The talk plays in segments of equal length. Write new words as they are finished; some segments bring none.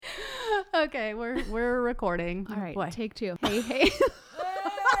Okay, we're recording. All right, What? take two. Hey.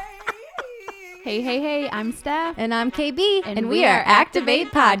 Hey, I'm Steph. And I'm KB, And we are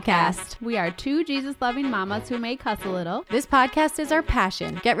Activate Podcast. We are two Jesus-loving mamas who may cuss a little. This podcast is our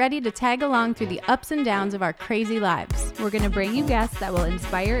passion. Get ready to tag along through the ups and downs of our crazy lives. We're going to bring you guests that will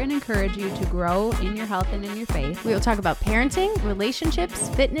inspire and encourage you to grow in your health and in your faith. We will talk about parenting, relationships,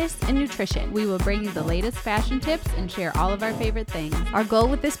 fitness, and nutrition. We will bring you the latest fashion tips and share all of our favorite things. Our goal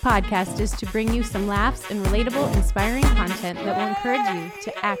with this podcast is to bring you some laughs and relatable, inspiring content that will encourage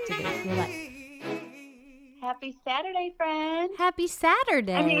you to activate your life. Happy Saturday, friends. Happy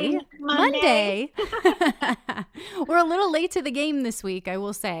Saturday. I mean, Monday. We're a little late to the game this week, I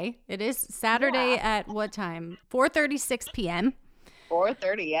will say. It is Saturday at what time? 4:36 p.m.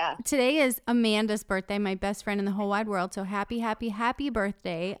 4:30, yeah. Today is Amanda's birthday, my best friend in the whole wide world. So happy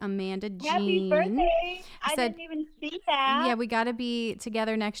birthday, Amanda Jean. Happy birthday. I didn't even see that. Yeah, we got to be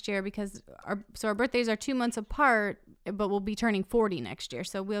together next year because our birthdays are 2 months apart, but we'll be turning 40 next year.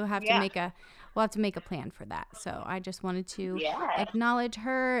 So we'll have to make a plan for that. So I just wanted to acknowledge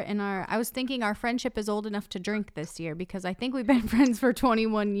her and I was thinking our friendship is old enough to drink this year because I think we've been friends for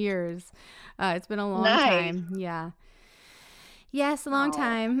 21 years. It's been a long time. Yeah. Yes, a long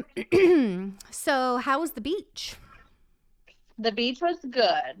time. So how was the beach? The beach was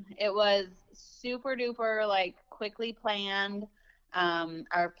good. It was super duper, quickly planned.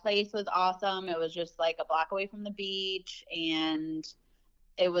 Our place was awesome. It was just a block away from the beach, and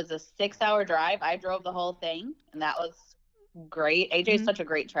it was a 6-hour drive. I drove the whole thing, and that was great. AJ is such a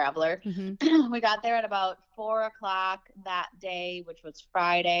great traveler. Mm-hmm. We got there at about 4:00 that day, which was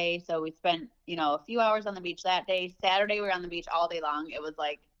Friday. So we spent, a few hours on the beach that day. Saturday, we were on the beach all day long. It was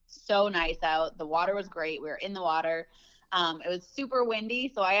so nice out. The water was great. We were in the water. It was super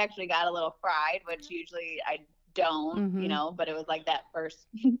windy. So I actually got a little fried, which usually I don't, but it was that first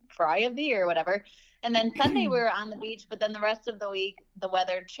fry of the year or whatever. And then Sunday we were on the beach, but then the rest of the week the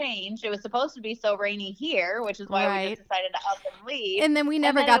weather changed. It was supposed to be so rainy here, which is why we just decided to up and leave. And then we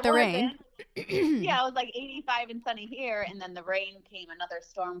never got the rain. Yeah, it was 85 and sunny here, and then the rain came. Another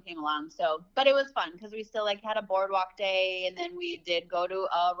storm came along. So, but it was fun because we still had a boardwalk day, and then we did go to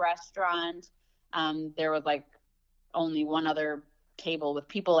a restaurant. There was only one other table with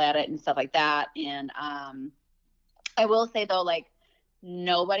people at it and stuff like that. And I will say though,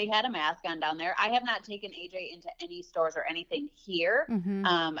 nobody had a mask on down there. I have not taken AJ into any stores or anything here. Mm-hmm.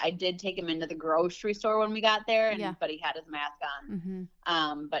 I did take him into the grocery store when we got there, but he had his mask on.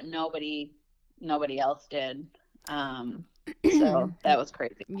 Mm-hmm. But nobody else did. So that was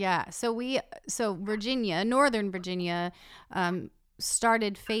crazy. Yeah. So Virginia, Northern Virginia,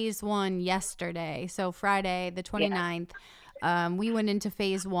 started phase 1 yesterday. So Friday, the 29th, we went into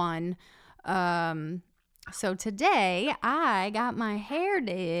phase 1. So today I got my hair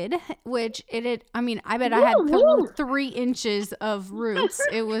did, which I bet I had 3 inches of roots.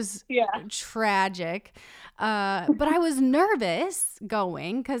 It was tragic. But I was nervous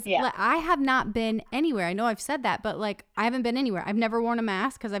going because I have not been anywhere. I know I've said that, but I haven't been anywhere. I've never worn a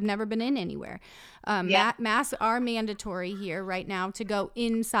mask because I've never been in anywhere. Masks are mandatory here right now to go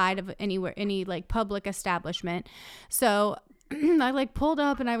inside of any public establishment. So I pulled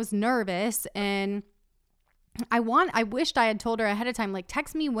up and I was nervous, and I wished I had told her ahead of time,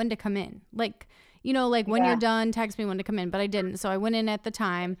 text me when to come in. When you're done, text me when to come in. But I didn't. So I went in at the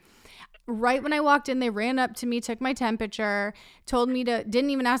time. Right when I walked in, they ran up to me, took my temperature, told me didn't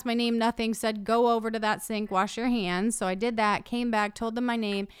even ask my name, nothing, said, go over to that sink, wash your hands. So I did that, came back, told them my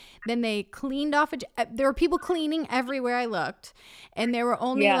name. Then they cleaned off. There were people cleaning everywhere I looked. And there were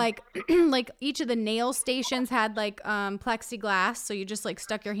only each of the nail stations had plexiglass. So you just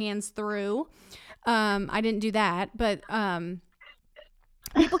stuck your hands through. I didn't do that, but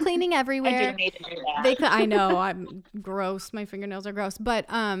people cleaning everywhere. I do need to do that. I know, I'm gross. My fingernails are gross, but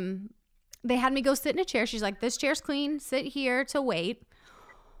they had me go sit in a chair. She's like, this chair's clean. Sit here to wait.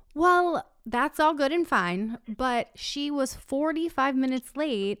 Well, that's all good and fine, but she was 45 minutes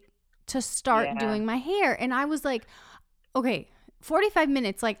late to start doing my hair, and I was like, okay, 45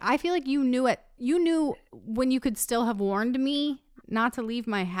 minutes. I feel like you knew it. You knew when you could still have warned me not to leave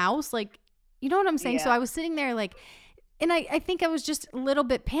my house. You know what I'm saying? Yeah. So I was sitting there and I think I was just a little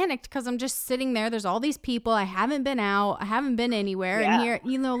bit panicked because I'm just sitting there. There's all these people. I haven't been out. I haven't been anywhere. Yeah. And here,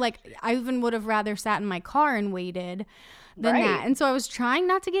 I even would have rather sat in my car and waited than that. And so I was trying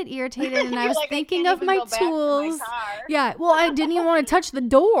not to get irritated, and I was thinking of my tools. Yeah. Well, I didn't even want to touch the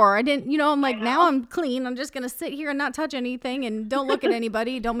door. I didn't, I'm now I'm clean. I'm just going to sit here and not touch anything and don't look at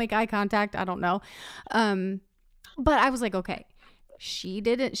anybody. Don't make eye contact. I don't know. But I was like, okay. She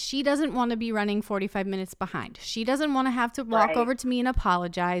doesn't want to be running 45 minutes behind. She doesn't want to have to walk over to me and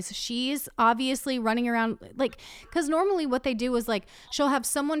apologize. She's obviously running around like, because normally what they do is like, she'll have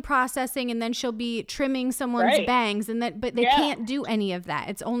someone processing and then she'll be trimming someone's bangs but they can't do any of that.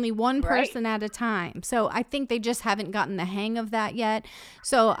 It's only one person at a time. So I think they just haven't gotten the hang of that yet.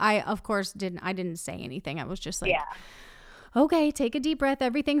 So I, of course, didn't say anything. I was just like, okay, take a deep breath.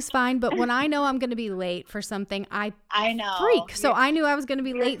 Everything's fine. But when I know I'm going to be late for something, I know. freak. So I knew I was going to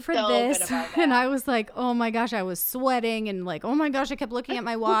be late for this. And I was like, oh my gosh, I was sweating. And like, oh my gosh, I kept looking at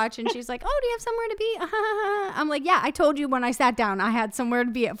my watch. And she's like, oh, do you have somewhere to be? I'm like, yeah, I told you when I sat down, I had somewhere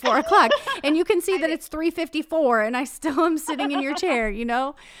to be at 4 o'clock. And you can see that it's 3:54 and I still am sitting in your chair, you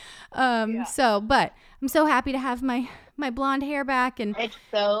know? So, but I'm so happy to have my blonde hair back, and it's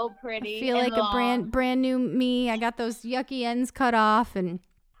so pretty. I feel like a brand new me. I got those yucky ends cut off and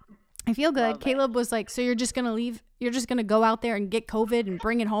I feel good. Caleb was like, so you're just going to leave? You're just going to go out there and get COVID and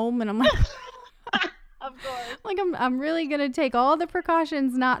bring it home? And I'm like, of course. Like I'm really going to take all the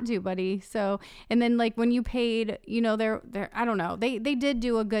precautions not to, buddy. So, and then like when you paid, you know, they're I don't know. They did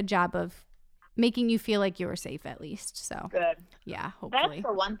do a good job of making you feel like you were safe at least. So good. Yeah, hopefully. That's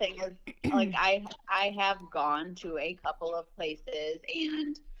the one thing is like I have gone to a couple of places,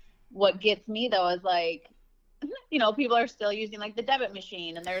 and what gets me though is like, you know, people are still using like the debit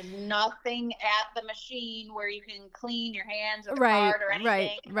machine, and there's nothing at the machine where you can clean your hands with a card or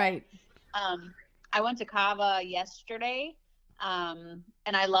anything. Right. I went to Kava yesterday. And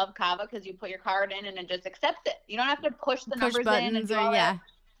I love Kava because you put your card in and it just accepts it. You don't have to push the numbers in and do all that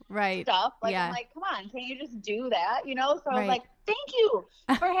stuff. Like, I'm like, come on, can't you just do that? You know? So I was like, thank you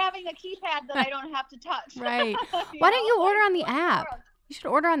for having a keypad that I don't have to touch. Right. Why don't you order on the app? You should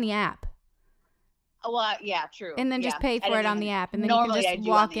order on the app. Well, yeah, true. And then just pay for it on the app, and then you can just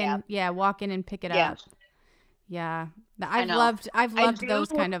walk in. Yeah, walk in and pick it up. Yeah. I've loved those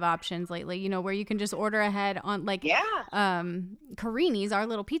kind of options lately, you know, where you can just order ahead on like Carini's, our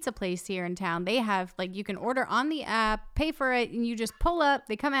little pizza place here in town. They have like, you can order on the app, pay for it, and you just pull up,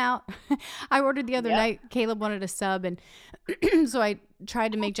 they come out. I ordered the other night, Caleb wanted a sub, and so I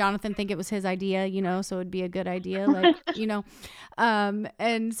tried to make Jonathan think it was his idea, you know, so it'd be a good idea, like, you know.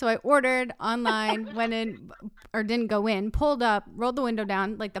 And so I ordered online, went in, or didn't go in, pulled up, rolled the window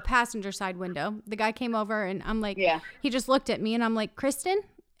down, like the passenger side window. The guy came over and I'm like, he just looked at me and I'm like, Kristen?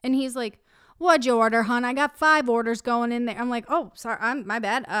 And he's like, what'd you order, hon? I got 5 orders going in there. I'm like, oh, sorry, my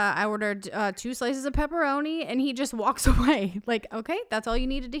bad. I ordered 2 slices of pepperoni, and he just walks away. Like, okay, that's all you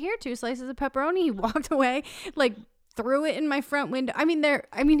needed to hear, 2 slices of pepperoni. He walked away, like threw it in my front window. I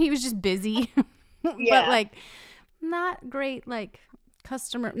mean, he was just busy, but like not great, like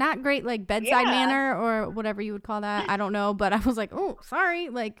not great, like bedside manner or whatever you would call that. I don't know, but I was like, oh, sorry.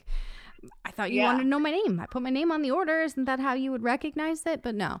 Like, I thought you wanted to know my name. I put my name on the order. Isn't that how you would recognize it?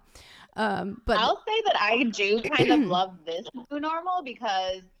 But no. But I'll say that I do kind of love this new normal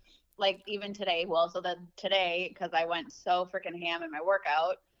because like even today, today, because I went so freaking ham in my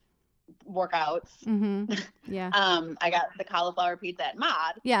workouts. Mm-hmm. Yeah. I got the cauliflower pizza at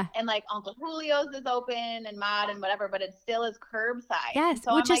Mod. Yeah. And like Uncle Julio's is open and Mod and whatever, but it still is curbside. Yes,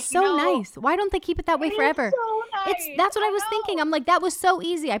 so which is so nice. Why don't they keep it that way forever? So nice. That's what I was thinking. I'm like, that was so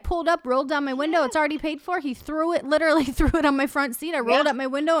easy. I pulled up, rolled down my window. It's already paid for. He literally threw it on my front seat. I rolled up my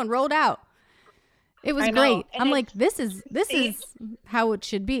window and rolled out. It was great. And I'm like, this is how it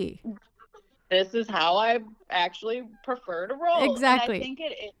should be. This is how I actually prefer to roll. Exactly. And I think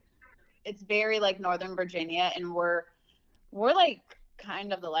it's very like Northern Virginia, and we're like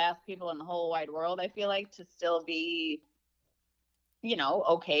kind of the last people in the whole wide world, I feel like, to still be, you know,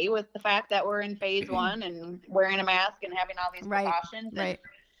 okay with the fact that we're in phase 1 and wearing a mask and having all these precautions. Right.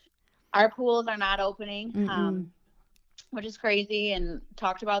 Our pools are not opening, which is crazy, and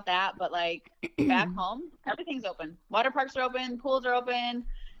talked about that. But like back home, everything's open. Water parks are open, pools are open.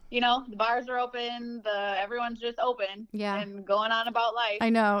 You know, the bars are open, everyone's just open and going on about life. I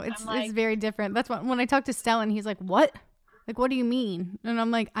know. It's very different. That's when I talked to Stellan, he's like, what? Like, what do you mean? And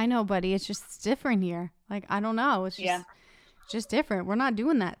I'm like, I know, buddy. It's just different here. Like, I don't know. It's just different. We're not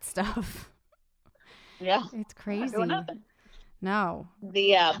doing that stuff. Yeah. It's crazy. Not doing nothing. No.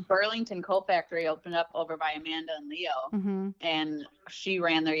 The Burlington Coat Factory opened up over by Amanda and Leo. And she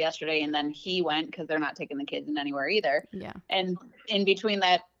ran there yesterday, and then he went because they're not taking the kids in anywhere either. Yeah. And in between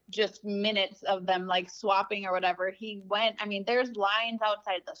that, just minutes of them like swapping or whatever, he went. I mean, there's lines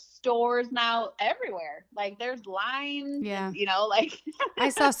outside the stores now everywhere. Like there's lines. Yeah. And, you know, like I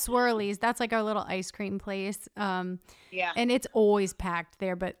saw Swirlies. That's like our little ice cream place. And it's always packed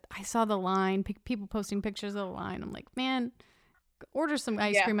there, but I saw the line, people posting pictures of the line. I'm like, man, order some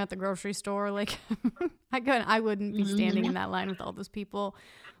ice cream at the grocery store. Like I wouldn't be standing in that line with all those people,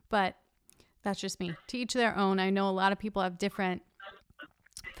 but that's just me. To each their own. I know a lot of people have different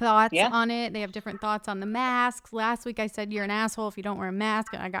thoughts on it. They have different thoughts on the masks. Last week I said you're an asshole if you don't wear a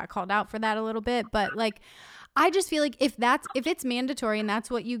mask, and I got called out for that a little bit, but like I just feel like if it's mandatory and that's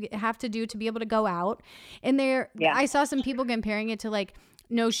what you have to do to be able to go out, and I saw some people comparing it to like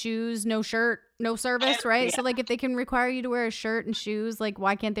no shoes, no shirt, no service, right? So like if they can require you to wear a shirt and shoes, like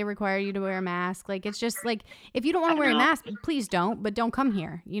why can't they require you to wear a mask? Like it's just like if you don't want to wear a mask, please don't, but don't come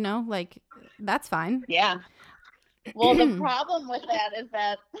here, you know? Like that's fine. Yeah. Well, the problem with that is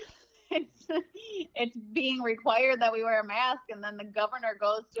that it's being required that we wear a mask, and then the governor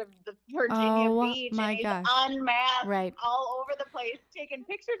goes to the Virginia Beach and he's unmasked all over the place taking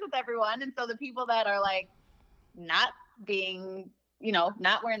pictures with everyone. And so the people that are like not being, you know,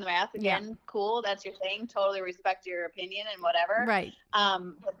 not wearing the mask, again, cool, that's your thing, totally respect your opinion and whatever, right?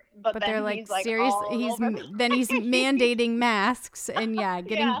 But then they're like, he's like seriously, he's mandating masks and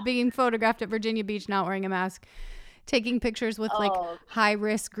being photographed at Virginia Beach not wearing a mask, taking pictures with like high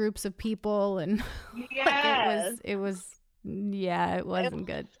risk groups of people, and like, it wasn't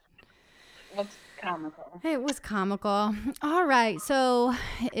good. It's comical. It was comical. All right, so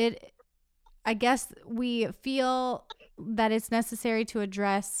I guess we feel that it's necessary to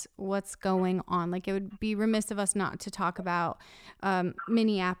address what's going on. Like it would be remiss of us not to talk about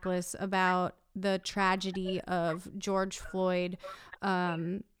Minneapolis, about the tragedy of George Floyd.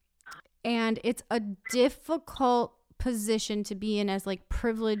 And it's a difficult position to be in as like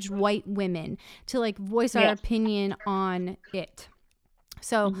privileged white women to like voice our opinion on it.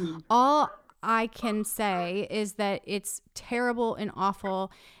 So all I can say is that it's terrible and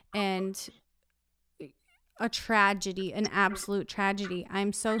awful and a tragedy, an absolute tragedy.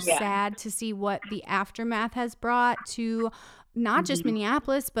 I'm so sad to see what the aftermath has brought to not just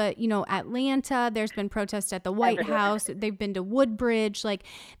Minneapolis, but, you know, Atlanta. There's been protests at the White House. They've been to Woodbridge. Like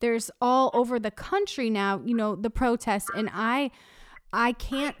there's all over the country now, you know, the protests. And I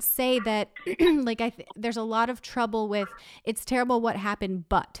can't say that like there's a lot of trouble with it's terrible what happened,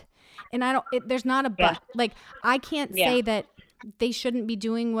 but, and there's not a but. Like I can't say that they shouldn't be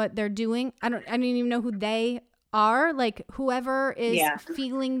doing what they're doing. I don't even know who they are. Like whoever is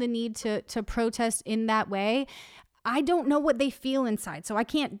feeling the need to protest in that way, I don't know what they feel inside, so I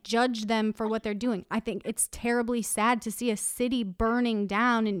can't judge them for what they're doing. I think it's terribly sad to see a city burning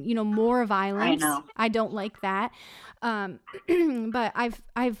down and, you know, more violence. I know. I don't like that. But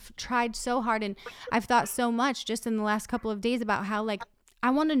I've tried so hard, and I've thought so much just in the last couple of days about how like I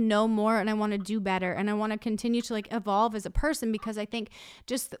want to know more and I want to do better and I want to continue to like evolve as a person, because I think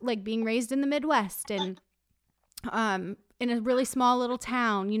just like being raised in the Midwest and in a really small little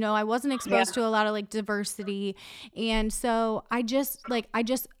town, you know, I wasn't exposed to a lot of like diversity. And so I just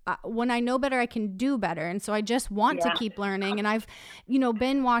when I know better, I can do better. And so I just want to keep learning. And I've, you know,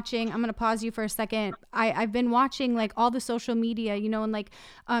 been watching, I'm going to pause you for a second. I've been watching like all the social media, you know, and like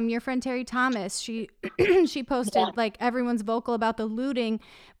your friend Terry Thomas, she posted like everyone's vocal about the looting,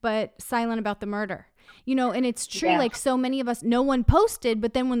 but silent about the murder. You know, and it's true. Like so many of us, no one posted,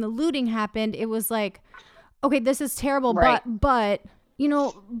 but then when the looting happened, it was like, okay, this is terrible, but, you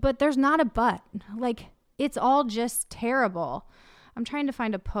know, but there's not a but. Like, it's all just terrible. I'm trying to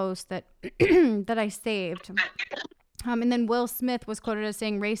find a post that that I saved. And then Will Smith was quoted as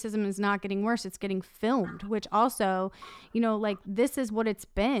saying racism is not getting worse, it's getting filmed, which also, you know, like, this is what it's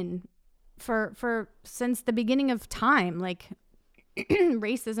been for since the beginning of time. Like,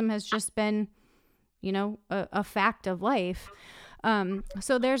 racism has just been, you know, a fact of life.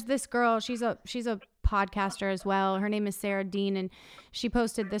 So there's this girl, she's a podcaster as well. Her name is Sarah Dean, and she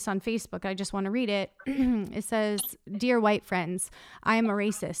posted this on Facebook. I just want to read it. It says, "Dear white friends, I am a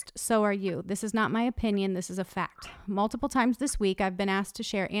racist. So are you. This is not my opinion. This is a fact. Multiple times this week, I've been asked to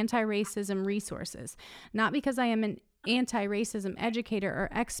share anti-racism resources, not because I am an anti-racism educator or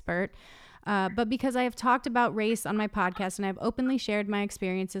expert, but because I have talked about race on my podcast and I've openly shared my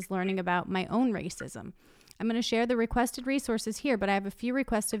experiences learning about my own racism. I'm going to share the requested resources here, but I have a few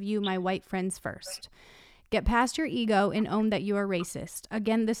requests of you, my white friends, first. Get past your ego and own that you are racist.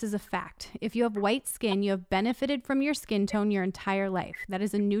 Again, this is a fact. If you have white skin, you have benefited from your skin tone your entire life. That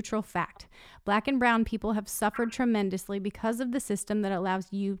is a neutral fact. Black and brown people have suffered tremendously because of the system that allows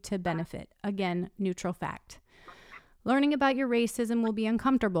you to benefit. Again, neutral fact. Learning about your racism will be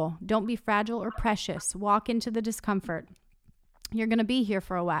uncomfortable. Don't be fragile or precious. Walk into the discomfort. You're going to be here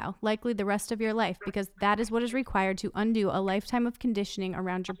for a while, likely the rest of your life, because that is what is required to undo a lifetime of conditioning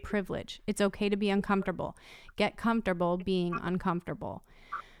around your privilege. It's okay to be uncomfortable. Get comfortable being uncomfortable.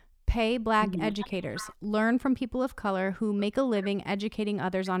 Pay Black educators. Learn from people of color who make a living educating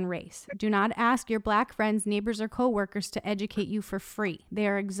others on race. Do not ask your Black friends, neighbors, or coworkers to educate you for free. They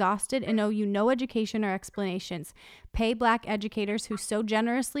are exhausted and owe you no education or explanations. Pay Black educators who so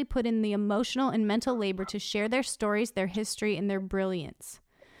generously put in the emotional and mental labor to share their stories, their history, and their brilliance.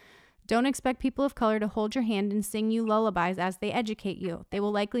 Don't expect people of color to hold your hand and sing you lullabies as they educate you. They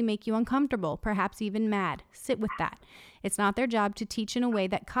will likely make you uncomfortable, perhaps even mad. Sit with that. It's not their job to teach in a way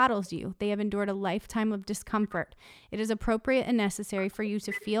that coddles you. They have endured a lifetime of discomfort. It is appropriate and necessary for you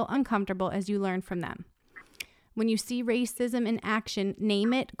to feel uncomfortable as you learn from them. When you see racism in action,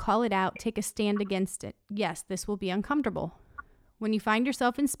 name it, call it out, take a stand against it. Yes, this will be uncomfortable. When you find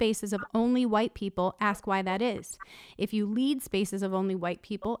yourself in spaces of only white people, ask why that is. If you lead spaces of only white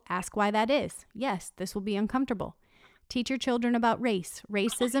people, ask why that is. Yes, this will be uncomfortable. Teach your children about race,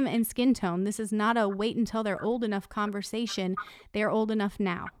 racism, and skin tone. This is not a wait until they're old enough conversation. They're old enough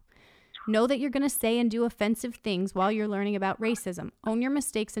now. Know that you're going to say and do offensive things while you're learning about racism. Own your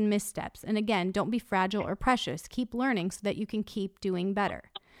mistakes and missteps. And again, don't be fragile or precious. Keep learning so that you can keep doing better.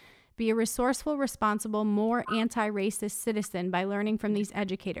 Be a resourceful, responsible, more anti-racist citizen by learning from these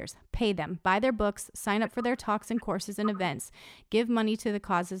educators. Pay them, buy their books, sign up for their talks and courses and events, give money to the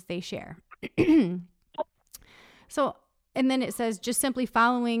causes they share. So, and then it says just simply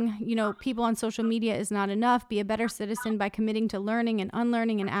following, people on social media is not enough. Be a better citizen by committing to learning and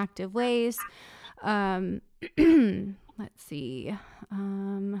unlearning in active ways. Let's see.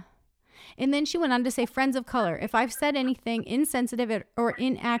 And then she went on to say, friends of color, if I've said anything insensitive or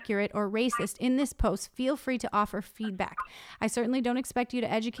inaccurate or racist in this post, feel free to offer feedback. I certainly don't expect you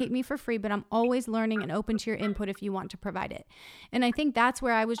to educate me for free, but I'm always learning and open to your input if you want to provide it. And I think that's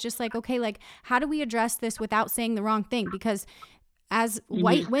where I was just like, okay, like, how do we address this without saying the wrong thing? Because as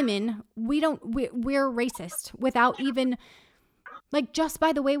white women, we're racist without even... Like, just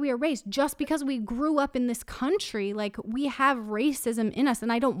by the way we are raised, just because we grew up in this country, like, we have racism in us,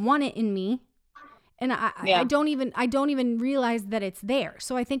 and I don't want it in me. And I don't even realize that it's there.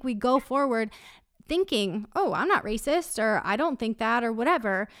 So I think we go forward thinking, oh, I'm not racist, or I don't think that, or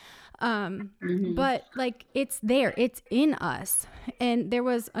whatever. But like, it's there, it's in us. And there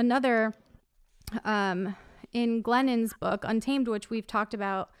was another, in Glennon's book, Untamed, which we've talked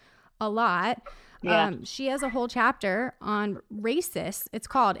about a lot. She has a whole chapter on racists, it's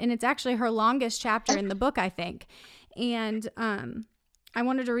called, and it's actually her longest chapter in the book, I think. And I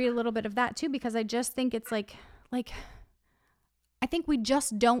wanted to read a little bit of that too, because I just think it's like I think we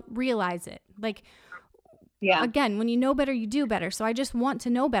just don't realize it. Like, again, when you know better, you do better. So I just want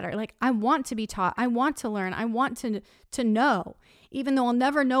to know better. Like, I want to be taught. I want to learn. I want to know, even though I'll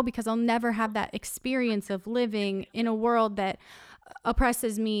never know, because I'll never have that experience of living in a world that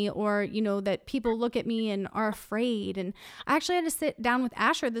oppresses me, or that people look at me and are afraid. And I actually had to sit down with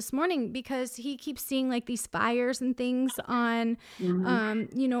Asher this morning because he keeps seeing like these fires and things on on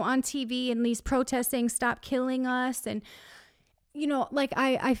TV, and these protests saying stop killing us. And like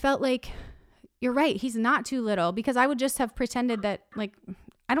I felt like, you're right, he's not too little, because I would just have pretended that, like,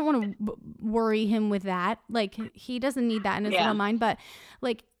 I don't want to worry him with that. Like, he doesn't need that in his little mind. But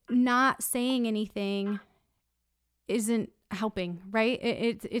like, not saying anything isn't helping, right?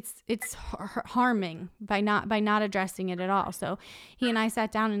 It's harming by not addressing it at all. So he and I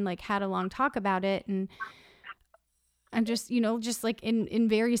sat down and like had a long talk about it, and just just like in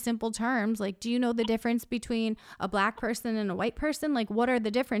very simple terms, like, do you know the difference between a black person and a white person? Like, what are the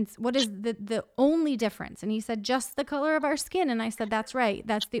difference? What is the only difference? And he said, just the color of our skin. And I said, that's right,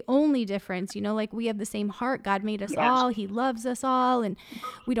 that's the only difference. Like, we have the same heart. God made us all. He loves us all, and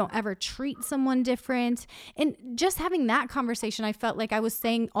we don't ever treat someone different. And just having that conversation, I felt like I was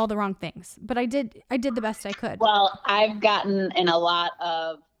saying all the wrong things, but I did the best I could. Well, I've gotten in a lot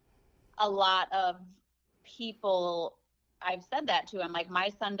of people I've said that to. I'm like, my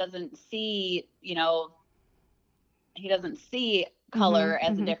son doesn't see, he doesn't see color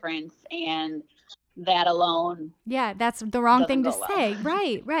as a difference, and that alone. Yeah, that's the wrong thing to say.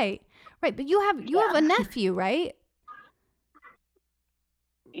 Right. But you have a nephew, right?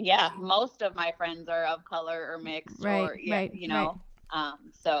 Yeah, most of my friends are of color or mixed, So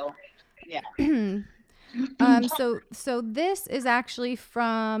yeah. So this is actually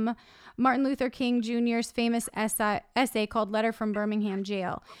from Martin Luther King Jr.'s famous essay called Letter from Birmingham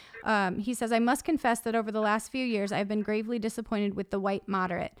Jail. He says, I must confess that over the last few years, I've been gravely disappointed with the white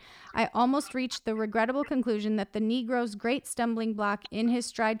moderate. I almost reached the regrettable conclusion that the Negro's great stumbling block in his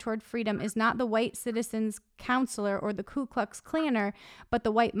stride toward freedom is not the white citizen's counselor or the Ku Klux Klanner, but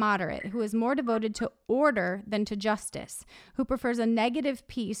the white moderate, who is more devoted to order than to justice, who prefers a negative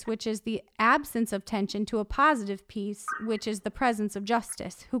peace, which is the absence of tension, to a positive peace, which is the presence of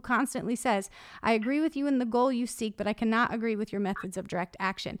justice, who constantly says, I agree with you in the goal you seek, but I cannot agree with your methods of direct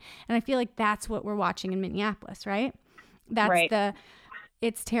action. And I feel like that's what we're watching in Minneapolis, right? That's right.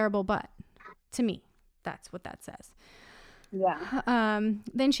 It's terrible, but to me, that's what that says. Yeah.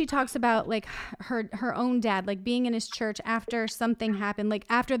 Then she talks about like her own dad, like being in his church after something happened, like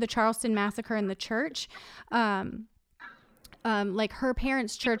after the Charleston massacre in the church. Like her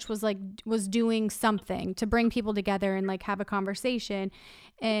parents' church was doing something to bring people together and like have a conversation.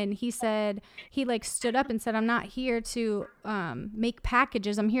 And he said, he like stood up and said, I'm not here to make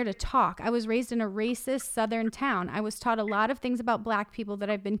packages. I'm here to talk. I was raised in a racist Southern town. I was taught a lot of things about Black people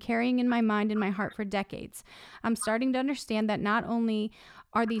that I've been carrying in my mind and my heart for decades. I'm starting to understand that not only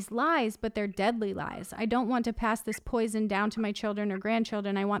are these lies, but they're deadly lies. I don't want to pass this poison down to my children or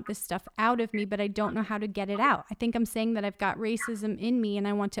grandchildren. I want this stuff out of me, but I don't know how to get it out. I think I'm saying that I've got racism in me and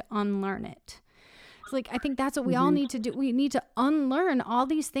I want to unlearn it. It's like, I think that's what we all need to do. We need to unlearn all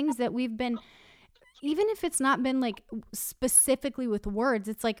these things that we've been, even if it's not been like specifically with words,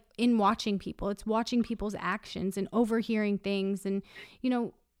 it's like in watching people, it's watching people's actions and overhearing things. And, you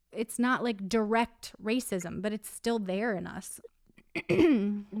know, it's not like direct racism, but it's still there in us.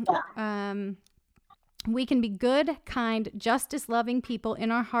 We can be good, kind, justice-loving people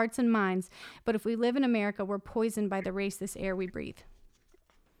in our hearts and minds, but if we live in America, we're poisoned by the racist air we breathe.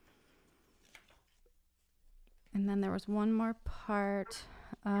 And then there was one more part.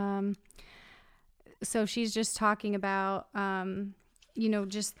 So she's just talking about, you know,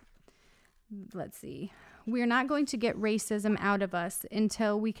 just, let's see. We're not going to get racism out of us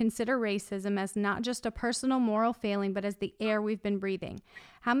until we consider racism as not just a personal moral failing, but as the air we've been breathing.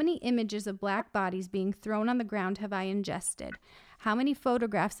 How many images of Black bodies being thrown on the ground have I ingested? How many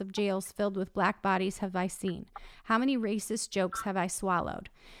photographs of jails filled with Black bodies have I seen? How many racist jokes have I swallowed?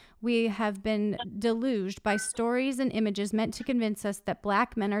 We have been deluged by stories and images meant to convince us that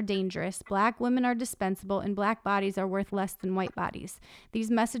Black men are dangerous, Black women are dispensable, and Black bodies are worth less than white bodies.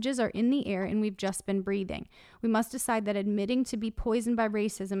 These messages are in the air and we've just been breathing. We must decide that admitting to be poisoned by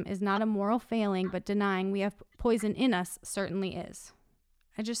racism is not a moral failing, but denying we have poison in us certainly is.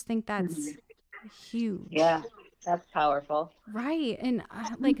 I just think that's huge. Yeah, that's powerful. Right. And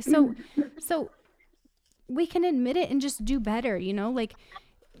like, so we can admit it and just do better, you know, like,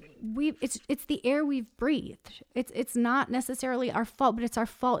 it's the air we've breathed. It's not necessarily our fault, but it's our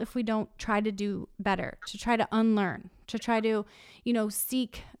fault if we don't try to do better, to try to unlearn, to try to, you know,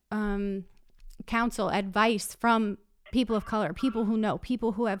 seek counsel, advice from people of color, people who know,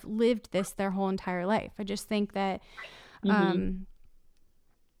 people who have lived this their whole entire life. I just think that I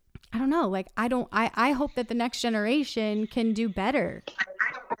don't know, like I hope that the next generation can do better.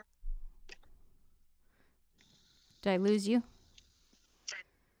 Did I lose you?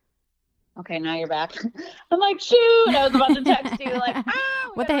 Okay, now you're back. I'm like, shoot, I was about to text you like,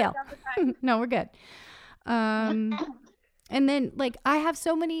 what the hell? No, we're good. And then like I have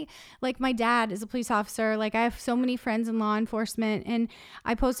so many, like my dad is a police officer. Like I have so many friends in law enforcement, and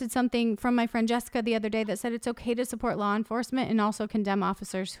I posted something from my friend Jessica the other day that said it's okay to support law enforcement and also condemn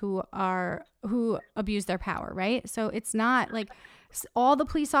officers who abuse their power. Right. So it's not like all the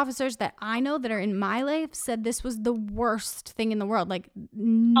police officers that I know that are in my life said this was the worst thing in the world. Like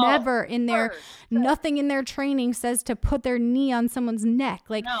never in their, nothing in their training says to put their knee on someone's neck.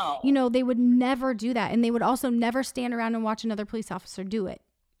 Like, you know, they would never do that. And they would also never stand around and watch another police officer do it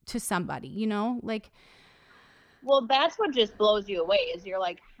to somebody, you know, like. Well, that's what just blows you away is you're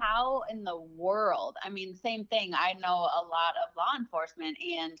like, how in the world? I mean, same thing. I know a lot of law enforcement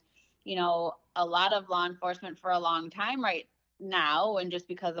and, you know, a lot of law enforcement for a long time right now, and just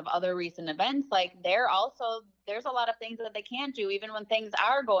because of other recent events, like there's a lot of things that they can't do even when things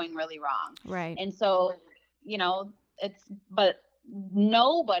are going really wrong. Right. And so, you know, but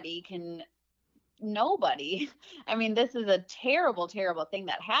nobody, I mean, this is a terrible, terrible thing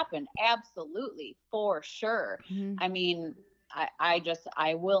that happened. Absolutely. For sure. Mm-hmm. I mean,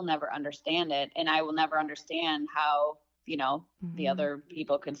 I will never understand it. And I will never understand how, you know, the other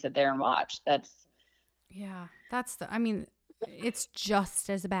people can sit there and watch. I mean, it's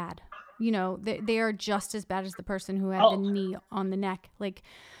just as bad, you know, they are just as bad as the person who had the knee on the neck. Like,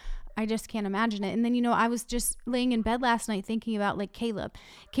 I just can't imagine it. And then, you know, I was just laying in bed last night thinking about like Caleb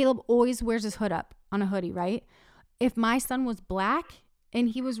always wears his hood up on a hoodie, right? If my son was Black, and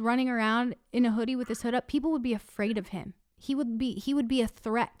he was running around in a hoodie with his hood up, people would be afraid of him. He would be a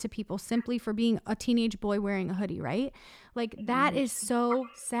threat to people simply for being a teenage boy wearing a hoodie, right? Like, that is so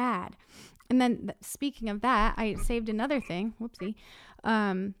sad. And then speaking of that, I saved another thing, whoopsie,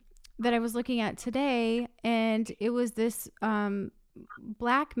 that I was looking at today, and it was this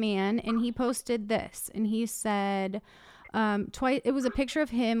black man, and he posted this, and he said, twice, it was a picture of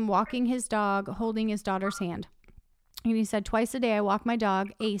him walking his dog, holding his daughter's hand. And he said, twice a day I walk my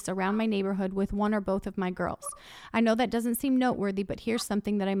dog, Ace, around my neighborhood with one or both of my girls. I know that doesn't seem noteworthy, but here's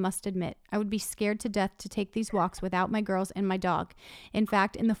something that I must admit. I would be scared to death to take these walks without my girls and my dog. In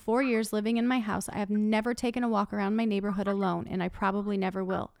fact, in the 4 years living in my house, I have never taken a walk around my neighborhood alone, and I probably never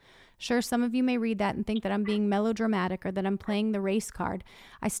will. Sure, some of you may read that and think that I'm being melodramatic or that I'm playing the race card.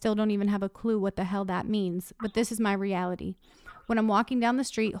 I still don't even have a clue what the hell that means, but this is my reality. When I'm walking down the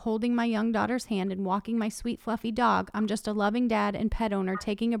street holding my young daughter's hand and walking my sweet fluffy dog, I'm just a loving dad and pet owner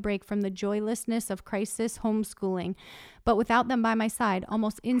taking a break from the joylessness of crisis homeschooling. But without them by my side,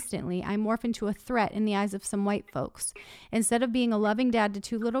 almost instantly, I morph into a threat in the eyes of some white folks. Instead of being a loving dad to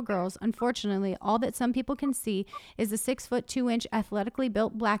two little girls, unfortunately, all that some people can see is a 6'2" athletically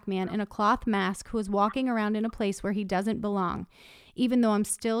built black man in a cloth mask who is walking around in a place where he doesn't belong. Even though I'm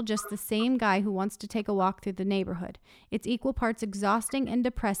still just the same guy who wants to take a walk through the neighborhood. It's equal parts exhausting and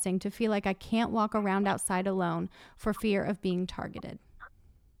depressing to feel like I can't walk around outside alone for fear of being targeted.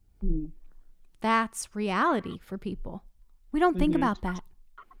 That's reality for people. We don't think about that.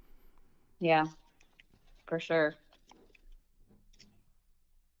 Yeah, for sure.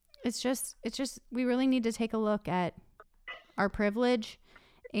 It's just, we really need to take a look at our privilege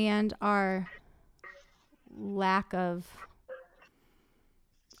and our lack of,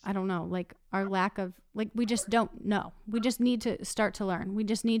 I don't know, like our lack of, like, we just don't know. We just need to start to learn. We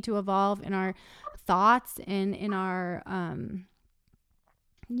just need to evolve in our thoughts and in our, I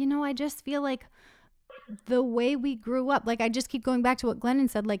just feel like the way we grew up, like I just keep going back to what Glennon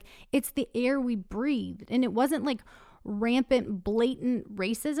said, like it's the air we breathed. And it wasn't like rampant, blatant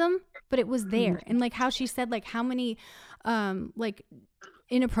racism, but it was there. And like how she said, like how many like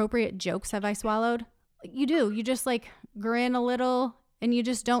inappropriate jokes have I swallowed? You do. You just like grin a little and you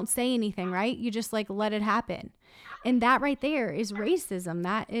just don't say anything, right? You just like let it happen. And that right there is racism.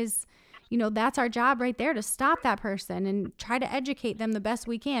 That is, that's our job right there, to stop that person and try to educate them the best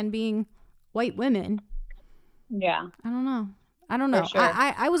we can, being white women. Yeah. I don't know. Sure.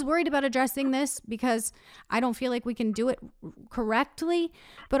 I was worried about addressing this because I don't feel like we can do it correctly,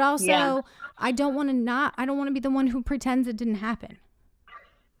 but also I don't want to be the one who pretends it didn't happen.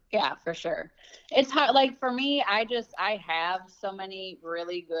 Yeah, for sure. It's hard. Like for me, I have so many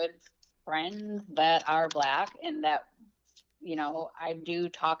really good friends that are Black, and that, I do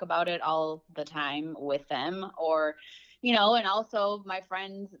talk about it all the time with them, or, and also my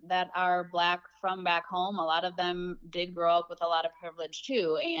friends that are Black from back home, a lot of them did grow up with a lot of privilege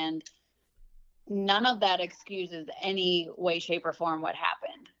too. And none of that excuses any way, shape, or form what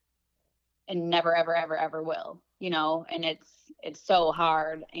happened, and never, ever, ever, ever will, and it's so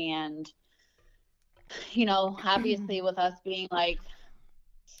hard. And, obviously with us being like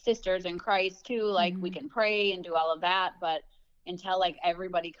sisters in Christ too, like we can pray and do all of that, but until like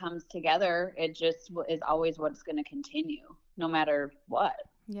everybody comes together, it just is always what's going to continue no matter what.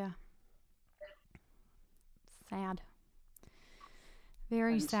 Yeah. Sad.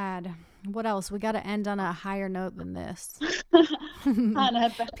 Very sad. What else? We got to end on a higher note than this.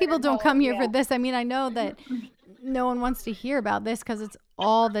 People don't come here for this. I mean, I know that no one wants to hear about this because it's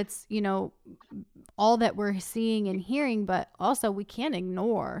all that's, all that we're seeing and hearing, but also we can't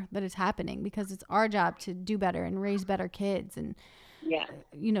ignore that it's happening because it's our job to do better and raise better kids and,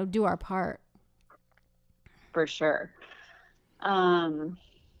 do our part. For sure.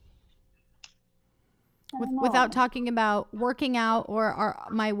 Without talking about working out or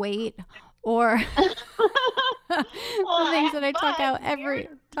my weight or the things that I talk about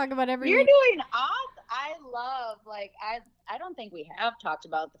every You're week. doing awesome. I love, like, I don't think we have talked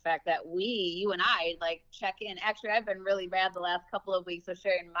about the fact that you and I like check in. Actually, I've been really bad the last couple of weeks of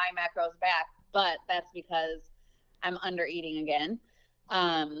sharing my macros back, but that's because I'm under eating again.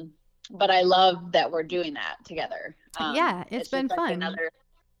 But I love that we're doing that together. It's been fun.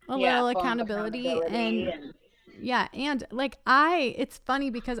 A little accountability and and like it's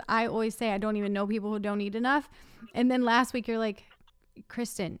funny because I always say I don't even know people who don't eat enough, and then last week you're like,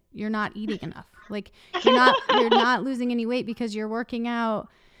 Kristen, you're not eating enough. Like you're not losing any weight because you're working out,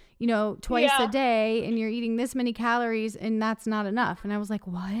 twice a day and you're eating this many calories and that's not enough. And I was like,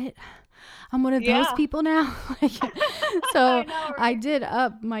 what? I'm one of those people now. Like, so I know, right? I did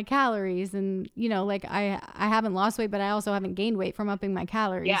up my calories, and like I haven't lost weight, but I also haven't gained weight from upping my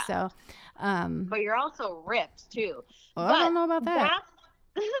calories. Yeah. So, but you're also ripped too. well, I don't know about that.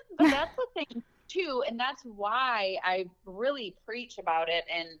 But that's the thing too, and that's why I really preach about it,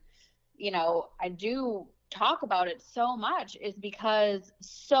 and I do talk about it so much, is because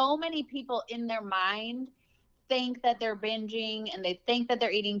so many people in their mind think that they're binging, and they think that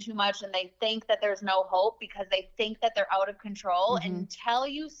they're eating too much, and they think that there's no hope because they think that they're out of control. Mm-hmm. Until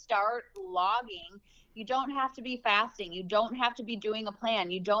you start logging, you don't have to be fasting. You don't have to be doing a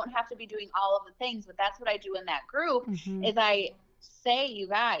plan. You don't have to be doing all of the things. But that's what I do in that group. Mm-hmm. Is I say, you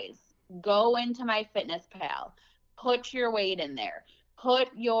guys, go into MyFitnessPal, put your weight in there, put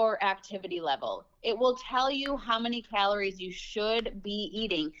your activity level. It will tell you how many calories you should be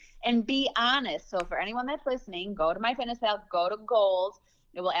eating, and be honest. So for anyone that's listening, go to MyFitnessPal, go to goals.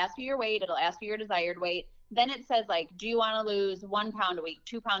 It will ask you your weight. It'll ask you your desired weight. Then it says, like, do you want to lose 1 pound a week,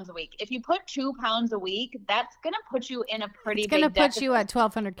 2 pounds a week? If you put 2 pounds a week, that's going to put you in a pretty big deficit. It's going to put you at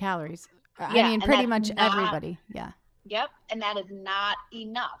 1,200 calories. Yeah, I mean, pretty much everybody. Yeah. Yep. And that is not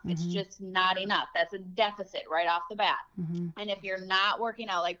enough. Mm-hmm. It's just not enough. That's a deficit right off the bat. Mm-hmm. And if you're not working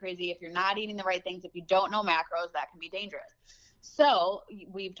out like crazy, if you're not eating the right things, if you don't know macros, that can be dangerous. So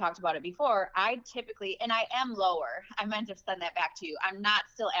we've talked about it before. I typically, and I am lower. I meant to send that back to you. I'm not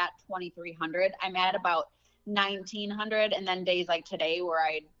still at 2,300. I'm at about 1,900. And then days like today where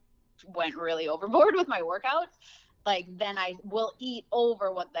I went really overboard with my workouts, like, then I will eat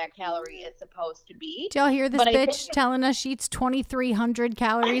over what that calorie is supposed to be. Did y'all hear this bitch telling us she eats 2,300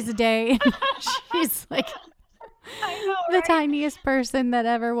 calories a day? She's like I know, the right? tiniest person that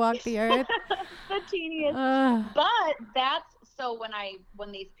ever walked the earth. The teeniest. But that's, so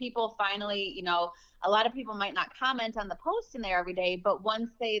when these people finally, a lot of people might not comment on the post in there every day, but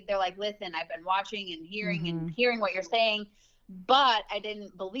once they're like, listen, I've been watching and hearing Mm-hmm. and hearing what you're saying, but I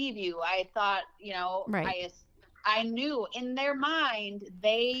didn't believe you. I thought, Right. I knew in their mind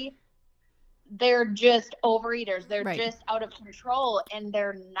they're just overeaters. They're Right. just out of control, and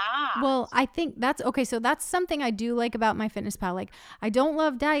they're not. Well, I think that's okay. So that's something I do like about MyFitnessPal. Like, I don't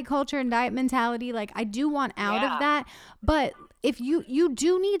love diet culture and diet mentality. Like, I do want out of that. But if you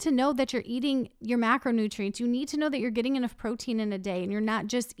do need to know that you're eating your macronutrients, you need to know that you're getting enough protein in a day, and you're not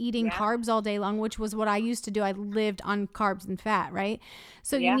just eating carbs all day long, which was what I used to do. I lived on carbs and fat, right?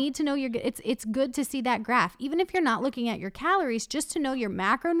 So you need to know it's good to see that graph, even if you're not looking at your calories, just to know your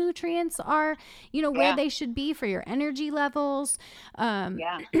macronutrients are, where they should be for your energy levels,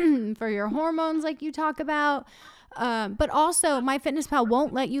 for your hormones, like you talk about. But also MyFitnessPal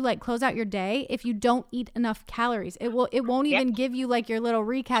won't let you close out your day if you don't eat enough calories. It won't even give you your little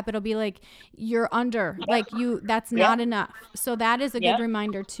recap. It'll be like, you're under, that's not enough. So that is a good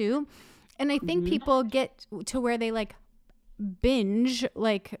reminder too. And I think people get to where they binge,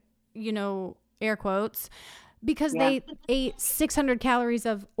 air quotes, because they ate 600 calories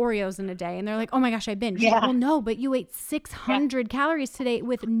of Oreos in a day, and they're like, oh my gosh, I binged. Well, no, but you ate 600 calories today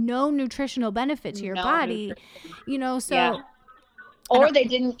with no nutritional benefit to your body, so. Or they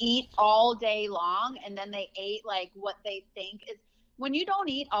didn't eat all day long, and then they ate what they think is, when you don't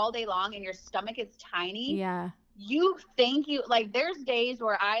eat all day long and your stomach is tiny. Yeah. You think there's days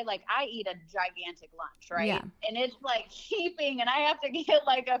where I eat a gigantic lunch, right? Yeah. And it's heaping, and I have to get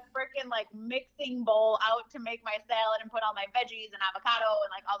a freaking mixing bowl out to make my salad and put all my veggies and avocado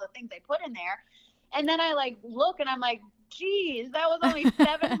and all the things I put in there. And then I look and I'm like, geez, that was only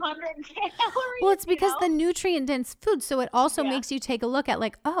 700 calories. Well, it's because the nutrient dense food. So it also makes you take a look at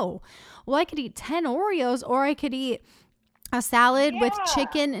oh, well, I could eat 10 Oreos, or I could eat a salad with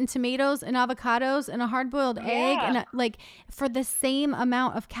chicken and tomatoes and avocados and a hard-boiled egg, and for the same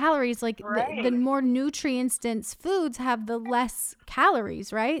amount of calories. The more nutrients dense foods have the less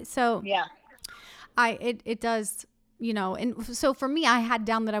calories, right? So it does, and so for me, I had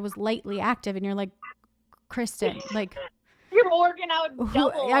down that I was lightly active, and you're like, Kristen, you're working out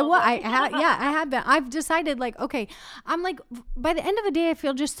double. I have been. I've decided okay, I'm by the end of the day, I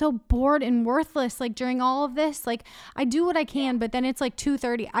feel just so bored and worthless. During all of this, I do what I can, but then it's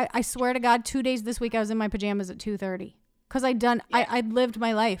 2:30. I swear to God, 2 days this week I was in my pajamas at 2:30 because I'd lived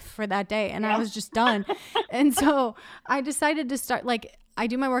my life for that day, and I was just done. And so I decided to start I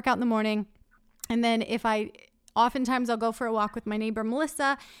do my workout in the morning, and then oftentimes I'll go for a walk with my neighbor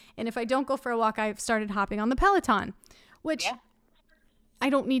Melissa, and if I don't go for a walk, I've started hopping on the Peloton. Which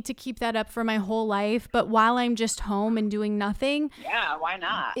I don't need to keep that up for my whole life, but while I'm just home and doing nothing, why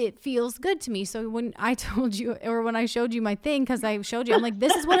not? It feels good to me. So when I told you, or when I showed you my thing, because I showed you, I'm like,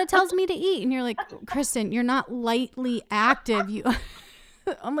 this is what it tells me to eat, and you're like, Kristen, you're not lightly active.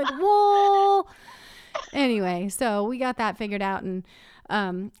 I'm like, whoa. Anyway, so we got that figured out, and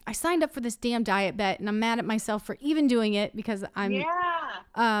I signed up for this damn diet bet, and I'm mad at myself for even doing it because I'm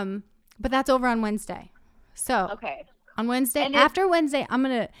but that's over on Wednesday. So okay. On Wednesday, after Wednesday,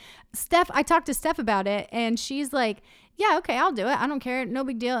 I talked to Steph about it, and she's like, yeah, okay, I'll do it. I don't care. No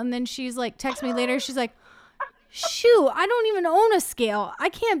big deal. And then she's like, text me later. She's like, shoot, I don't even own a scale. I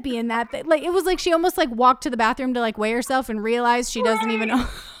can't be in that. Like, it was like she almost like walked to the bathroom to like weigh herself and realized she doesn't even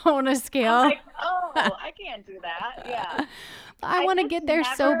own a scale. I'm like, oh, I can't do that. Yeah. I want to get there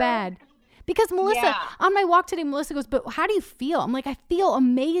so bad. Because Melissa, on my walk today, Melissa goes, but how do you feel? I'm like, I feel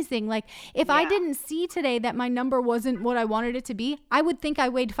amazing. Like, if I didn't see today that my number wasn't what I wanted it to be, I would think I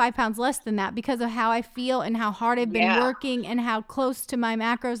weighed 5 pounds less than that because of how I feel and how hard I've been working and how close to my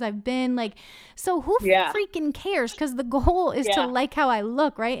macros I've been. Like, so who freaking cares? Because the goal is to like how I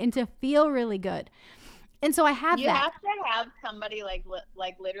look, right? And to feel really good. And so I have that. You have to have somebody like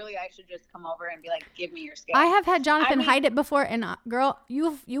literally I should just come over and be like, give me your scale. I have had Jonathan hide it before, and girl,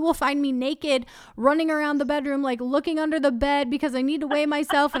 you will find me naked running around the bedroom, like looking under the bed because I need to weigh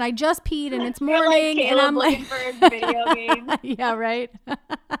myself, and I just peed and it's morning, like and I'm like, for his video game. Yeah, right. I'm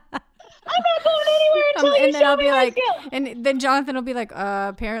not going anywhere until you show me my scale. And then Jonathan will be like,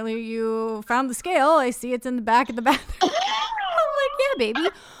 apparently you found the scale. I see it's in the back of the bathroom. I'm like, yeah, baby.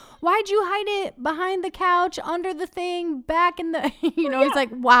 Why'd you hide it behind the couch, under the thing, back in the, he's like,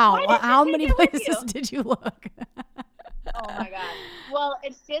 wow, how many places did you look? Oh my God. Well,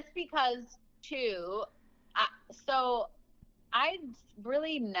 it's just because too, so I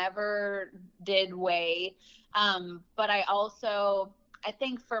really never did weigh, but I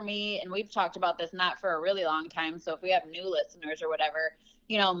think for me, and we've talked about this not for a really long time, so if we have new listeners or whatever,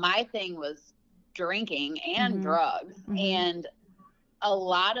 my thing was drinking and drugs, and a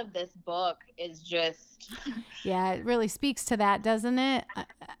lot of this book is just yeah, it really speaks to that, doesn't it?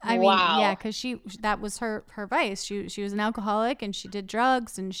 I mean, yeah, because that was her vice. She was an alcoholic, and she did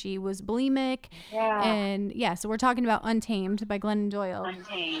drugs, and she was bulimic. And so we're talking about Untamed by Glennon Doyle.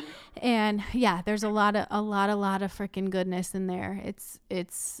 Untamed. And there's a lot of freaking goodness in there.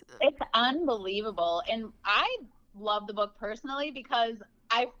 It's unbelievable, and I love the book personally because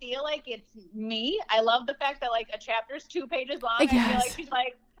I feel like it's me. I love the fact that like a chapter's 2 pages long. Yes. I feel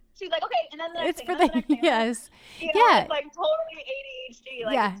like she's like, okay, and then the next it's thing, for the yes. Yeah. It's like totally ADHD.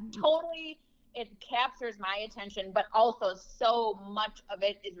 Like it's totally, it captures my attention, but also so much of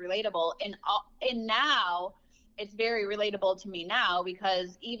it is relatable. And now it's very relatable to me now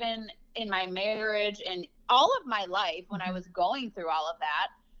because even in my marriage and all of my life, when I was going through all of that,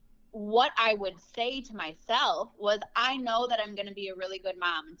 what I would say to myself was, I know that I'm going to be a really good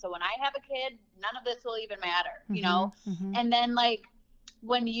mom. And so when I have a kid, none of this will even matter, you know? And then like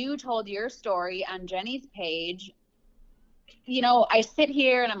when you told your story on Jenny's page, I sit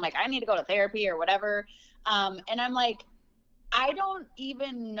here and I'm like, I need to go to therapy or whatever. And I'm like, I don't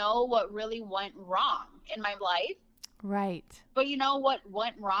even know what really went wrong in my life. Right. But you know what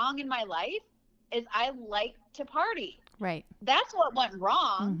went wrong in my life is I like to party. Right. That's what went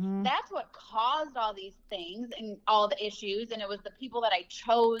wrong. That's what caused all these things and all the issues. And it was the people that I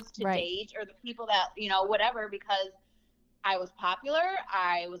chose to date or the people that, whatever, because I was popular.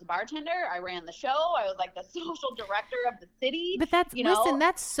 I was a bartender. I ran the show. I was like the social director of the city. But listen,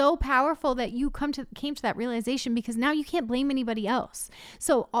 that's so powerful that you came to that realization, because now you can't blame anybody else.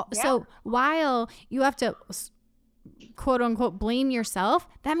 So while you have to quote unquote blame yourself,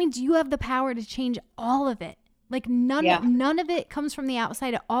 that means you have the power to change all of it. Like none of it comes from the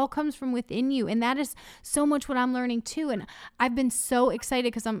outside. It all comes from within you. And that is so much what I'm learning too. And I've been so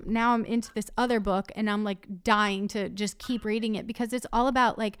excited because I'm into this other book, and I'm like dying to just keep reading it, because it's all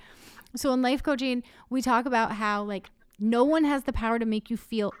about like, so in life coaching, we talk about how like no one has the power to make you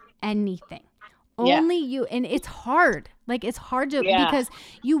feel anything. Only you. And it's hard. Like it's hard to, because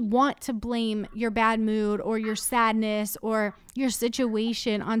you want to blame your bad mood or your sadness or your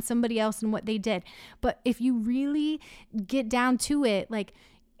situation on somebody else and what they did. But if you really get down to it, like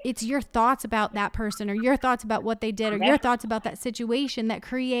it's your thoughts about that person or your thoughts about what they did or your thoughts about that situation that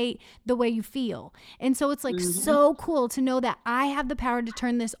create the way you feel. And so it's like so cool to know that I have the power to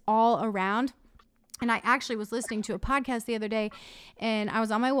turn this all around. And I actually was listening to a podcast the other day, and I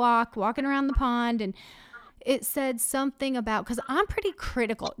was on my walking around the pond, and it said something about, because I'm pretty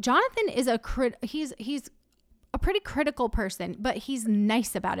critical. Jonathan is he's a pretty critical person, but he's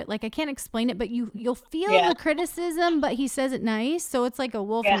nice about it. Like I can't explain it, but you'll feel the criticism, but he says it nice. So it's like a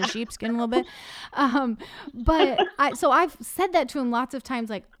wolf in sheepskin a little bit. But I've said that to him lots of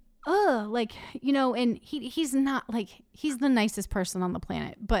times, like, like, you know, and he's not like, he's the nicest person on the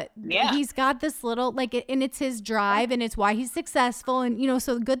planet, but Yeah. he's got this little, like, and it's his drive and it's why he's successful. And, you know,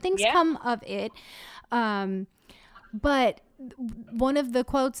 so good things come of it. But one of the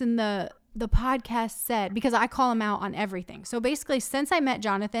quotes in the podcast said, because I call him out on everything. So basically, since I met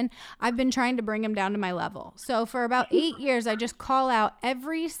Jonathan, I've been trying to bring him down to my level. So for about 8 years, I just call out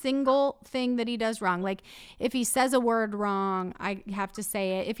every single thing that he does wrong. Like if he says a word wrong, I have to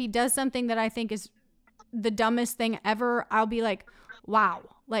say it. If he does something that I think is the dumbest thing ever, I'll be like, wow,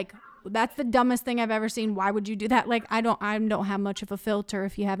 like that's the dumbest thing I've ever seen. Why would you do that? Like I don't have much of a filter,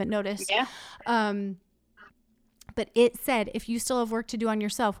 if you haven't noticed. Yeah. But it said, if you still have work to do on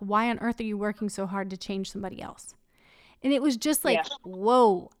yourself, why on earth are you working so hard to change somebody else? And it was just like,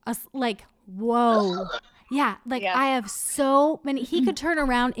 whoa, whoa. Yeah. Like I have so many, he could turn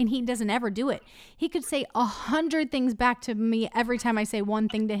around and he doesn't ever do it. He could say 100 things back to me every time I say one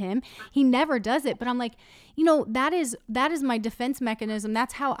thing to him. He never does it. But I'm like, you know, that is my defense mechanism.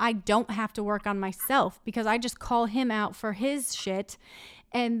 That's how I don't have to work on myself, because I just call him out for his shit.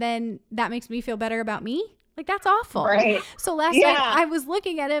 And then that makes me feel better about me. Like, that's awful. Right. So last night I was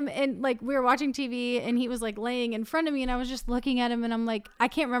looking at him and like we were watching TV and he was like laying in front of me and I was just looking at him and I'm like, I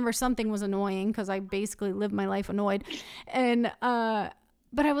can't remember, something was annoying because I basically live my life annoyed. And,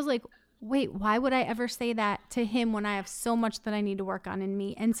 but I was like, wait, why would I ever say that to him when I have so much that I need to work on in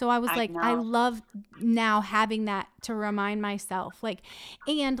me? And so I was I love now having that to remind myself, like,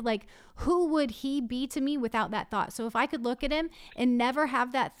 and like, who would he be to me without that thought? So if I could look at him and never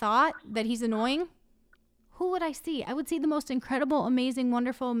have that thought that he's annoying, who would I see? I would see the most incredible, amazing,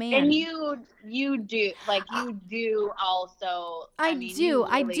 wonderful man. And you do, like, you do also. I do,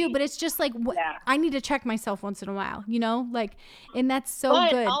 but it's just like, I need to check myself once in a while, you know, like, and that's so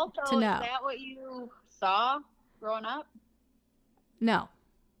good also, to know. Is that what you saw growing up? No.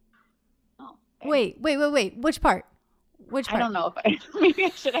 Oh. Okay. Wait. Which part? I don't know if maybe I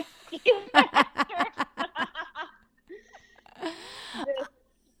should ask you that.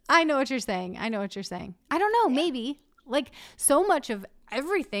 I know what you're saying. I don't know. Maybe like so much of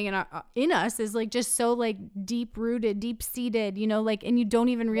everything in us is like just so like deep rooted, deep seated, you know, like, and you don't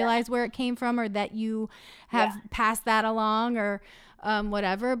even realize where it came from or that you have passed that along or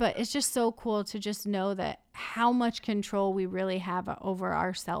whatever. But it's just so cool to just know that how much control we really have over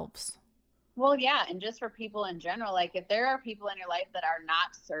ourselves. Well, yeah. And just for people in general, like if there are people in your life that are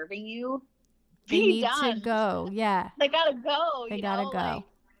not serving you, they need to go. Yeah. They gotta go. They gotta go. Like,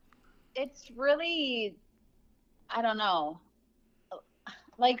 it's really, I don't know.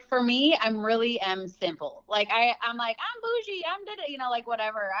 Like for me, I'm simple. Like I'm like, I'm bougie. You know, like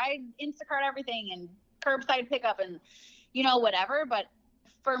whatever. I Instacart everything and curbside pickup and, you know, whatever. But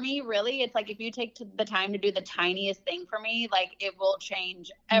for me, really, it's like if you take the time to do the tiniest thing for me, like it will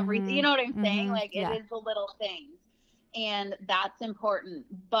change everything. Mm-hmm. You know what I'm saying? Mm-hmm. Like it is the little things. And that's important.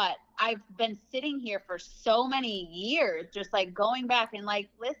 But I've been sitting here for so many years, just like going back and like,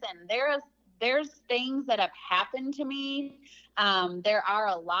 listen, there's things that have happened to me. There are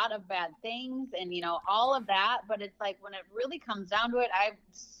a lot of bad things and, you know, all of that. But it's like when it really comes down to it, I'm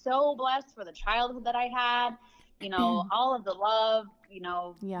so blessed for the childhood that I had, you know, all of the love, you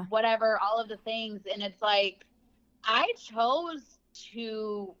know, whatever, all of the things. And it's like, I chose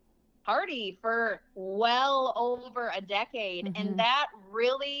to party for well over a decade. Mm-hmm. And that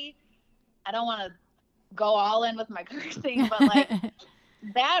really, I don't want to go all in with my cursing, but like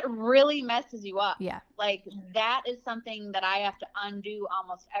that really messes you up. Yeah. Like that is something that I have to undo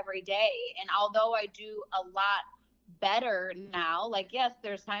almost every day. And although I do a lot better now, like, yes,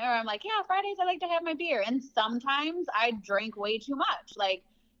 there's time where I'm like, yeah, Fridays I like to have my beer. And sometimes I drink way too much. Like,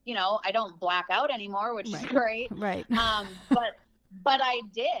 you know, I don't black out anymore, which is great. Right. But I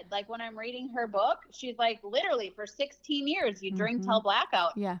did, like when I'm reading her book, she's like, literally for 16 years, you drink till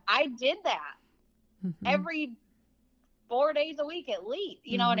blackout. Yeah. I did that every 4 days a week at least.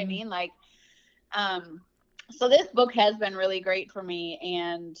 You know what I mean? Like, so this book has been really great for me.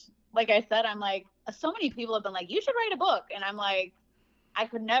 And like I said, I'm like, so many people have been like, you should write a book. And I'm like, I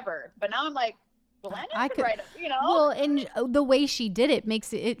could never. But now I'm like, I could write it, you know? Well, and the way she did it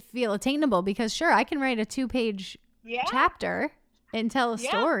makes it feel attainable because sure, I can write a 2-page chapter and tell a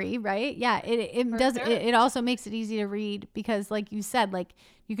story, right? Yeah, it does. Sure. It also makes it easy to read because, like you said, like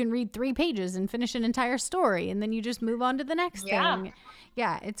you can read 3 pages and finish an entire story, and then you just move on to the next thing.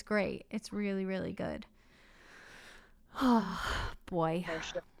 Yeah, it's great. It's really, really good. Oh boy. For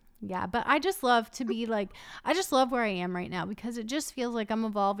sure. Yeah, but I just love to be like, I just love where I am right now because it just feels like I'm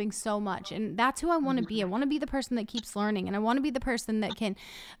evolving so much. And that's who I want to be. I want to be the person that keeps learning. And I want to be the person that can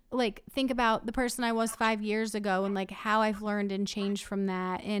like think about the person I was 5 years ago and like how I've learned and changed from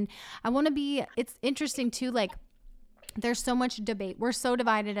that. And I want to be, it's interesting too, like, there's so much debate. We're so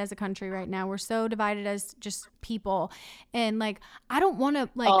divided as a country right now. We're so divided as just people. And like, I don't want to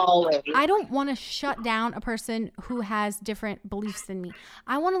like, Always. I don't want to shut down a person who has different beliefs than me.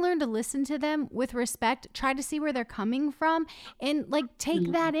 I want to learn to listen to them with respect, try to see where they're coming from and like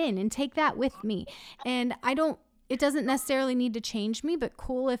take that in and take that with me. And it doesn't necessarily need to change me, but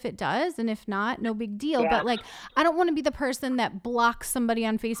cool if it does. And if not, no big deal. Yeah. But like, I don't want to be the person that blocks somebody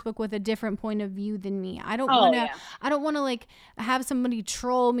on Facebook with a different point of view than me. I don't want to like have somebody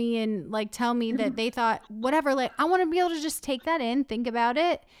troll me and like tell me that they thought whatever. Like, I want to be able to just take that in, think about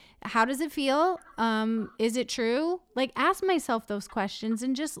it. How does it feel? Is it true? Like, ask myself those questions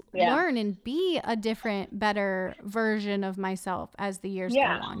and just learn and be a different, better version of myself as the years go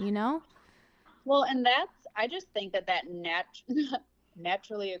on, you know? Well, and I just think that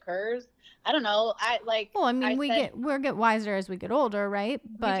naturally occurs. I don't know. Well, I mean, we'll get wiser as we get older, right?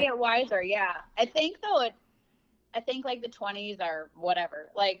 But we get wiser, yeah. I think though like the 20s are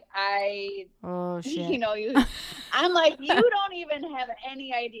whatever. Like oh shit. You know, I'm like, you don't even have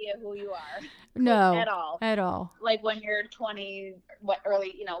any idea who you are. No. At all. Like when you're 20,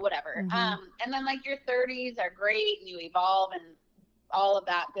 early, you know, whatever. Mm-hmm. And then like your 30s are great and you evolve and all of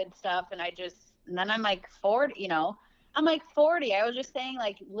that good stuff. And then I'm like 40, you know, I'm like 40. I was just saying,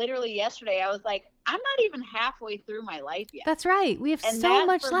 like, literally yesterday, I was like, I'm not even halfway through my life yet. That's right. We have so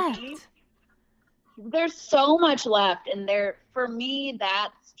much left. There's so much left. And for me,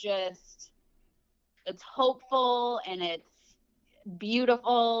 that's just, it's hopeful and it's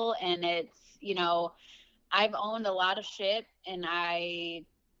beautiful. And it's, you know, I've owned a lot of shit and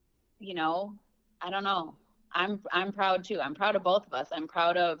you know, I don't know. I'm proud too. I'm proud of both of us. I'm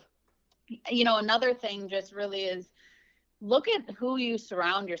proud of, you know, another thing just really is look at who you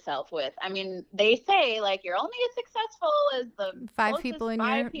surround yourself with. I mean, they say like you're only as successful as the 5 people in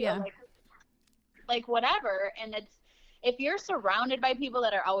your, yeah. Like whatever. And it's, if you're surrounded by people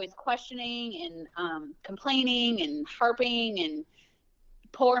that are always questioning and complaining and harping and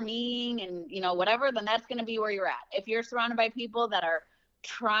poor meing and, you know, whatever, then that's going to be where you're at. If you're surrounded by people that are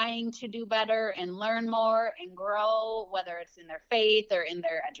trying to do better and learn more and grow, whether it's in their faith or in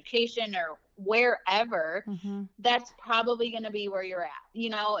their education or wherever, that's probably going to be where you're at, you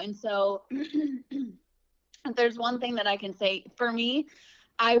know? And so there's one thing that I can say for me,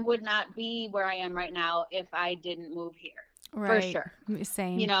 I would not be where I am right now if I didn't move here. Right. For sure.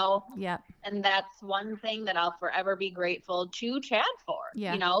 Same. You know? Yeah. And that's one thing that I'll forever be grateful to Chad for,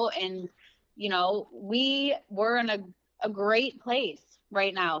 you know? And, you know, we're in a great place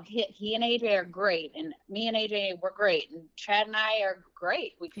right now. He and AJ are great, and me and AJ, we're great, and Chad and I are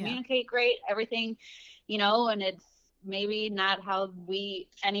great. We communicate great, everything, you know, and it's maybe not how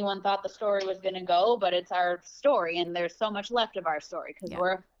anyone thought the story was going to go, but it's our story, and there's so much left of our story because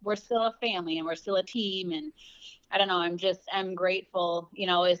we're still a family and we're still a team. And I don't know, I'm grateful, you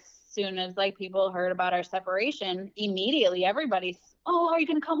know, as soon as like people heard about our separation, immediately everybody's, oh, are you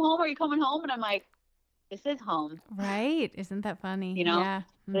going to come home? Are you coming home? And I'm like, this is home. Right. Isn't that funny? You know, yeah.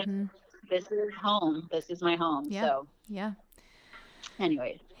 This is home. This is my home. Yeah. So yeah.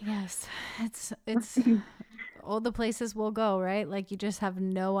 Anyways. Yes. It's all the places we'll go, right? Like you just have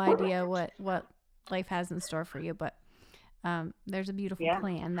no idea what life has in store for you, but there's a beautiful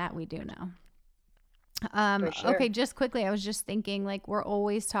plan that we do know. For sure. Okay. Just quickly, I was just thinking like, we're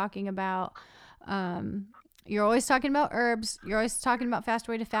always talking about, you're always talking about herbs. You're always talking about fast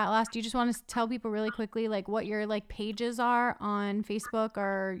way to fat loss. Do you just want to tell people really quickly, like what your like pages are on Facebook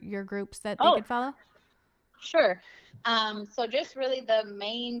or your groups that they could follow? Sure. So just really the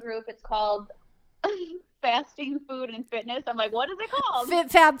main group, it's called Fasting, Food, and Fitness. I'm like, what is it called?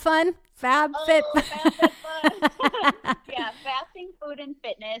 Fit, Fab, Fun. Fab, Fit. Fab, Fit, Fun. Yeah, Fasting, Food, and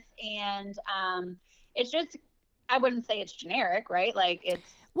Fitness. And it's just, I wouldn't say it's generic, right? Like it's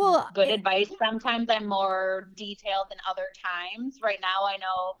good advice. Sometimes I'm more detailed than other times. Right now, I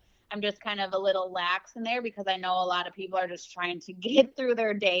know I'm just kind of a little lax in there because I know a lot of people are just trying to get through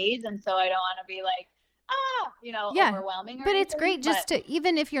their days. And so I don't want to be like, overwhelming. But anything. It's great just to,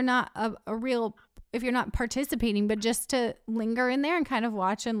 even if you're not if you're not participating, but just to linger in there and kind of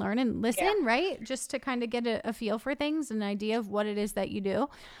watch and learn and listen, right? Just to kind of get a feel for things, an idea of what it is that you do.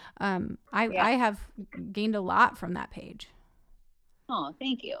 I have gained a lot from that page. Oh,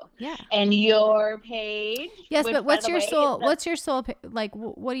 thank you. Yeah. And your page? Yes, but what's your soul? What's your soul? Like,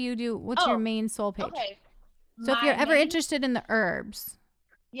 what do you do? What's your main soul page? Okay. So if you're ever interested in the herbs,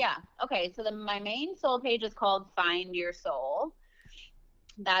 Yeah. Okay. So my main soul page is called Find Your Soul.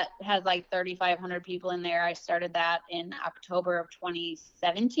 That has like 3,500 people in there. I started that in October of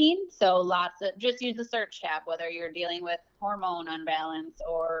 2017. So lots of, just use the search tab, whether you're dealing with hormone unbalance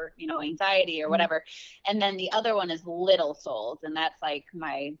or, anxiety or whatever. And then the other one is Little Souls. And that's like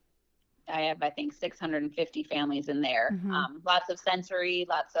I have, I think, 650 families in there. Lots of sensory,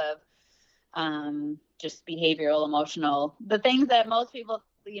 lots of just behavioral, emotional, the things that most people,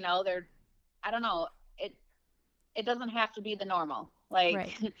 they're, I don't know, it doesn't have to be the normal. Like,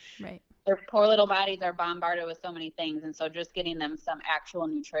 right. Their poor little bodies are bombarded with so many things. And so just getting them some actual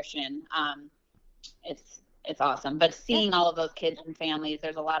nutrition, it's awesome. But seeing all of those kids and families,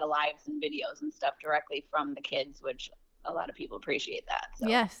 there's a lot of lives and videos and stuff directly from the kids, which a lot of people appreciate that. So.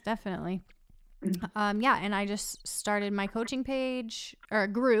 Yes, definitely. And I just started my coaching page or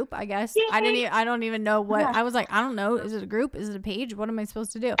group, I guess. I don't even know what, I was like, I don't know. Is it a group? Is it a page? What am I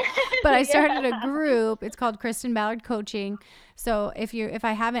supposed to do? But I started a group. It's called Kristen Ballard Coaching. So if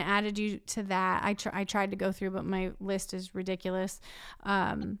I haven't added you to that, I tried to go through, but my list is ridiculous.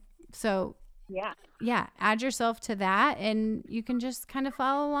 So add yourself to that and you can just kind of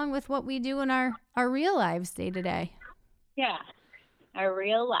follow along with what we do in our real lives day to day. Yeah. Our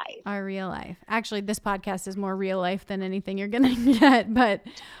real life. Actually, this podcast is more real life than anything you're going to get, but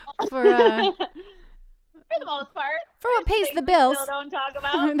for the most part. For what pays the bills. We still don't talk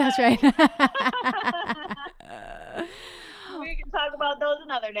about. That's right. We can talk about those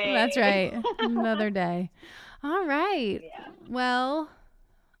another day. That's right. Another day. All right. Yeah. Well,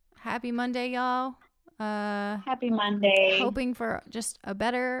 happy Monday, y'all. Happy Monday. Hoping for just a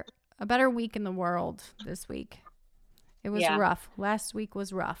better week in the world this week. It was rough. Last week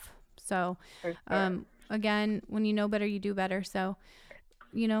was rough. So, again, when you know better, you do better. So,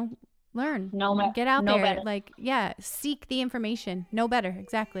 learn. Get out there. Better. Like, seek the information. Know better.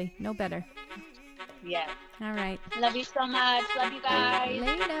 Exactly. Know better. Yeah. All right. Love you so much. Love you guys.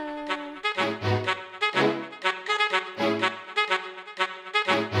 Later.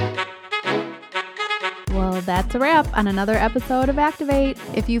 Well, that's a wrap on another episode of Activate.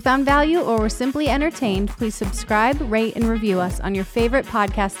 If you found value or were simply entertained, please subscribe, rate, and review us on your favorite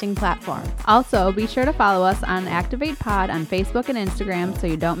podcasting platform. Also, be sure to follow us on Activate Pod on Facebook and Instagram so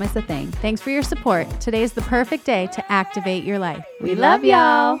you don't miss a thing. Thanks for your support. Today is the perfect day to activate your life. We love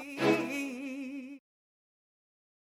y'all.